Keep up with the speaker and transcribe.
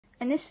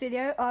In this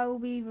video I will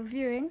be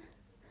reviewing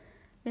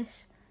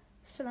this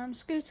Slam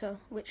scooter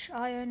which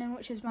I own and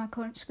which is my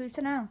current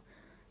scooter now.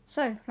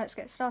 So let's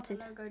get started.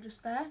 The logo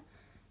just there.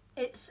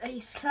 It's a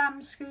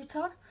Slam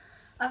scooter.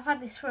 I've had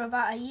this for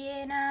about a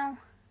year now.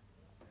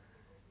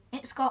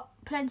 It's got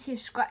plenty of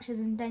scratches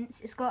and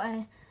dents. It's got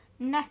a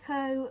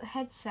Neko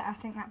headset, I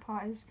think that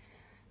part is.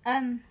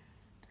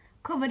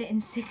 Covered it in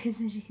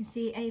stickers, as you can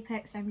see.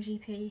 Apex,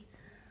 MGP.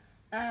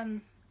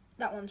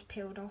 That one's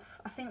peeled off.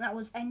 I think that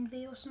was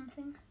Envy or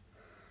something.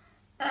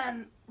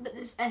 But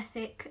there's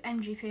Ethic,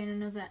 MGP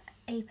and another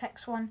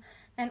Apex one.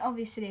 Then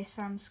obviously a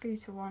Slam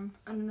scooter one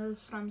and another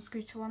Slam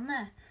scooter one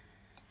there.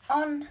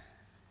 On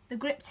the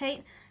grip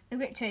tape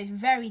is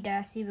very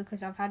dirty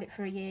because I've had it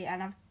for a year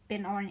and I've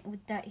been on it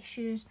with dirty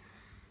shoes.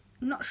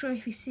 I'm not sure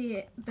if you see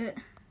it, but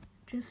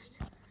just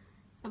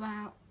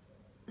about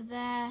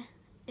there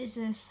is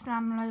a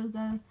Slam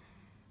logo,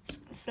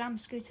 Slam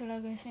scooter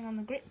logo thing on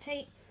the grip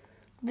tape.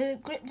 The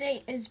grip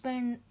tape has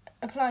been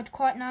applied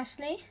quite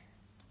nicely.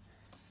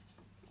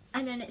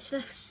 And then it's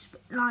left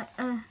like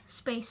a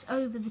space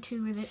over the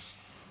two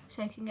rivets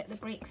so you can get the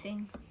brake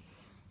thing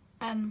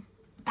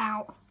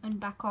out and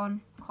back on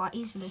quite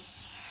easily.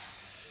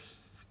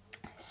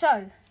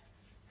 So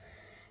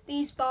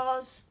these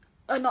bars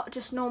are not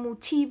just normal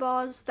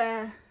T-bars,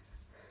 they're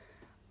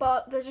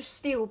just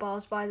steel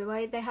bars, by the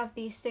way. They have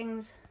these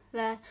things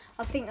there.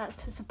 I think that's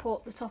to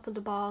support the top of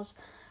the bars,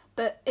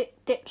 but it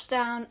dips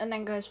down and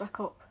then goes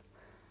back up.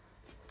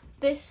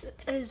 This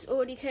has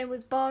already came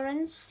with bar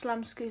ends,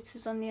 Slam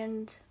scooters on the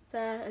end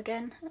there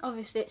again.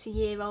 Obviously it's a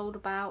year old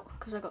about,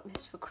 because I got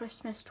this for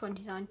Christmas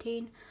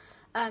 2019.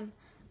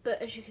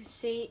 But as you can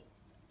see,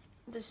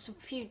 there's a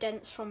few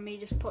dents from me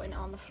just putting it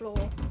on the floor,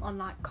 on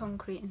like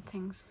concrete and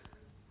things.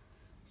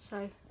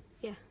 So,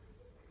 yeah.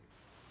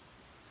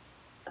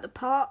 The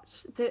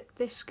parts that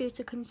this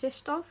scooter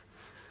consists of.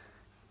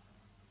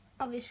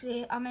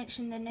 Obviously I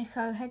mentioned the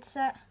Neko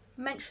headset,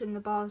 I mentioned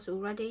the bars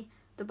already.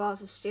 The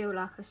bars are steel,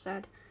 like I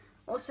said.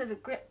 Also the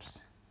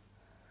grips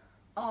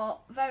are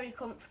very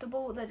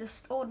comfortable. They're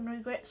just ordinary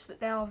grips, but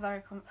they are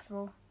very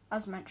comfortable.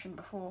 As mentioned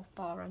before,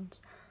 bar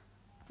ends.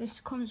 This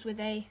comes with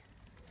a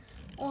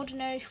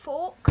ordinary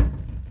fork,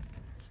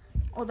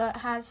 although it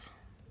has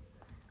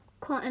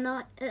quite a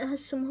nice. It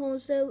has some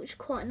holes there, which is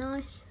quite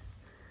nice.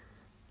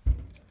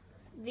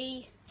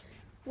 The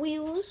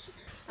wheels,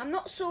 I'm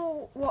not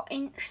sure what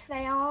inch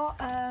they are.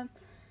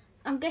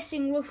 I'm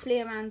guessing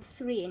roughly around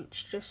 3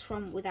 inch, just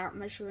from without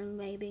measuring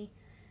maybe.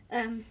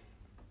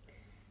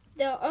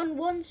 They're on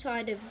one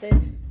side of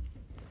the,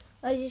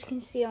 as you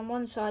can see on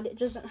one side it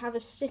doesn't have a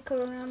sticker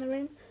around the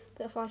rim,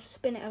 but if I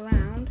spin it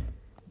around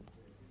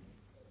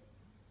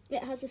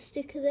it has a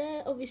sticker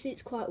there. Obviously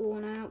it's quite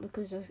worn out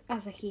because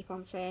as I keep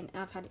on saying,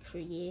 I've had it for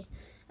a year.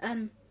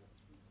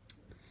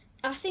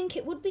 I think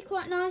it would be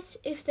quite nice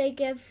if they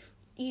gave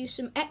you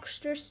some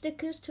extra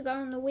stickers to go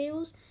on the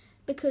wheels,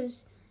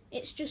 because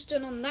it's just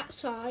done on that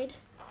side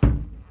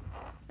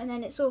and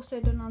then it's also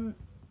done on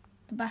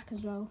the back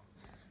as well,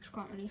 which I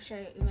can't really show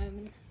you at the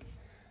moment.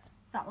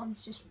 That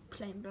one's just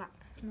plain black,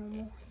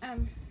 normal.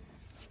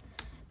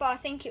 But I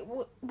think it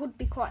would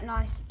be quite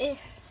nice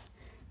if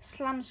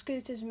Slam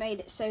scooters made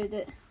it so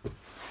that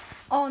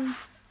on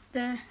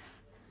the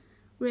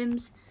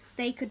rims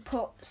they could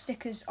put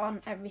stickers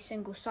on every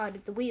single side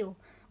of the wheel,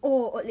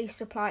 or at least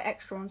supply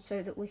extra ones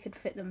so that we could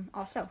fit them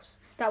ourselves.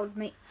 That would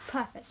make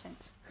perfect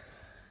sense.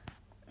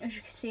 As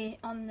you can see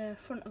on the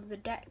front of the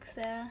deck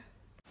there,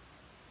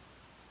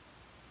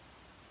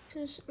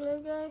 this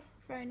logo,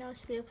 very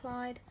nicely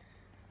applied.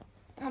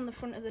 On the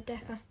front of the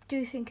deck, I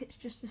do think it's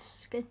just a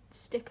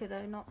sticker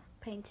though, not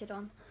painted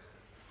on.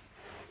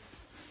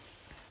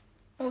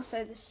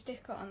 Also the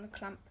sticker on the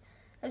clamp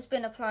has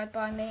been applied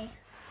by me.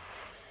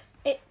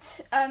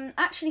 It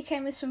actually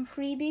came with some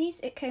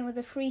freebies. It came with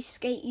a free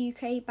Skate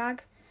UK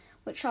bag,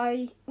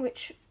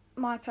 which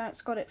my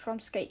parents got it from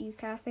Skate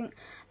UK. I think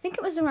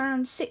it was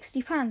around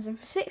 £60, and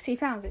for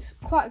 £60 it's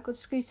quite a good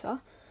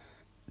scooter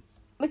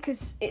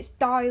because it's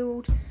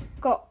dialed,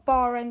 got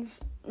bar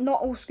ends.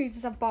 Not all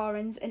scooters have bar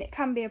ends, and it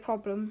can be a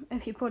problem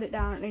if you put it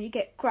down and you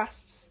get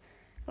grass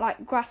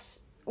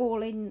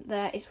all in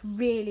there. It's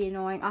really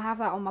annoying. I have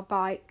that on my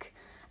bike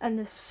and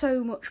there's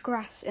so much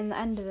grass in the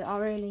end of it. I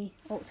really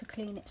ought to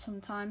clean it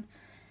sometime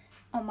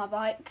on my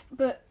bike,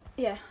 but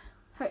yeah,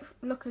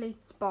 luckily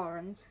it's bar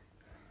ends.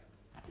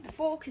 The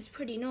fork is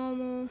pretty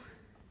normal,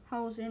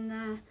 holes in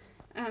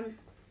there,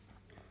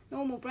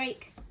 normal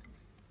brake,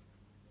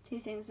 2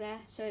 things there,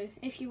 so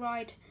if you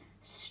ride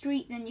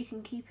street then you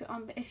can keep it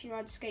on, but if you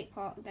ride skate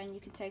park then you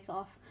can take it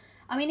off.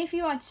 I mean, if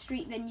you ride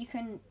street then you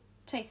can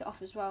take it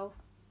off as well,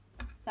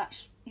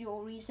 that's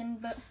your reason,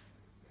 but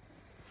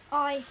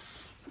I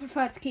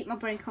prefer to keep my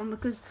brake on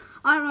because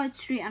I ride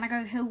street and I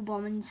go hill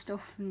bomb and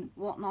stuff and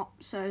whatnot,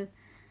 so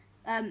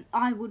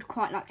I would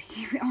quite like to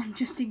keep it on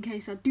just in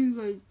case I do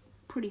go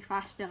pretty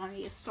fast and I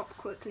need to stop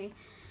quickly,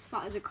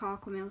 like there's a car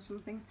coming or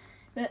something.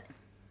 But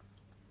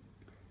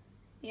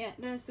yeah,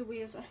 there's the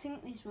wheels. I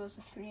think these wheels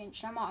are 3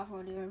 inch. I might have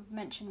already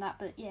mentioned that,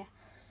 but yeah,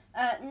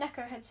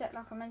 Neko headset,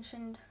 like I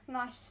mentioned,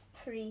 nice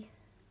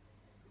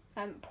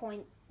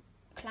 3-point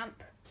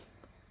clamp.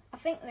 I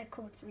think they're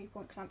called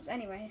 3-point clamps.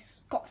 Anyway, it's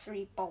got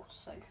 3 bolts,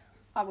 so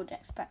I would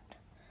expect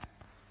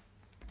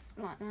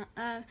like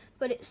that.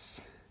 But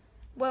it's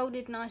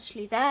welded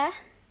nicely there.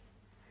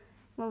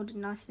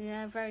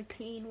 Very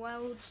clean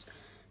welds.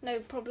 No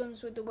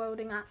problems with the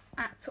welding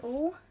at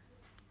all.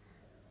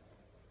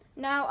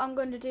 Now I'm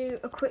going to do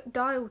a quick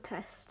dial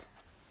test.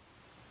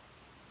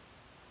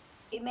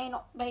 You may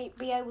not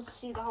be able to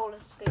see the whole of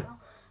the scooter.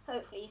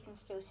 Hopefully you can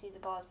still see the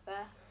bars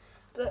there.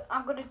 But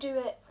I'm going to do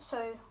it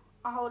so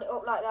I hold it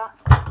up like that,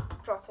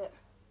 drop it.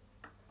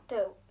 Do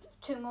it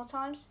 2 more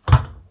times.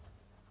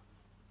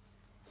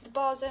 The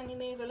bars only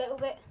move a little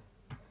bit,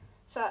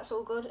 so that's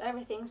all good.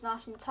 Everything's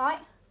nice and tight.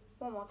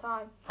 1 more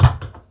time.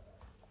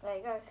 There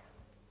you go.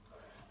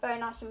 Very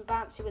nice and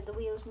bouncy with the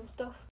wheels and stuff.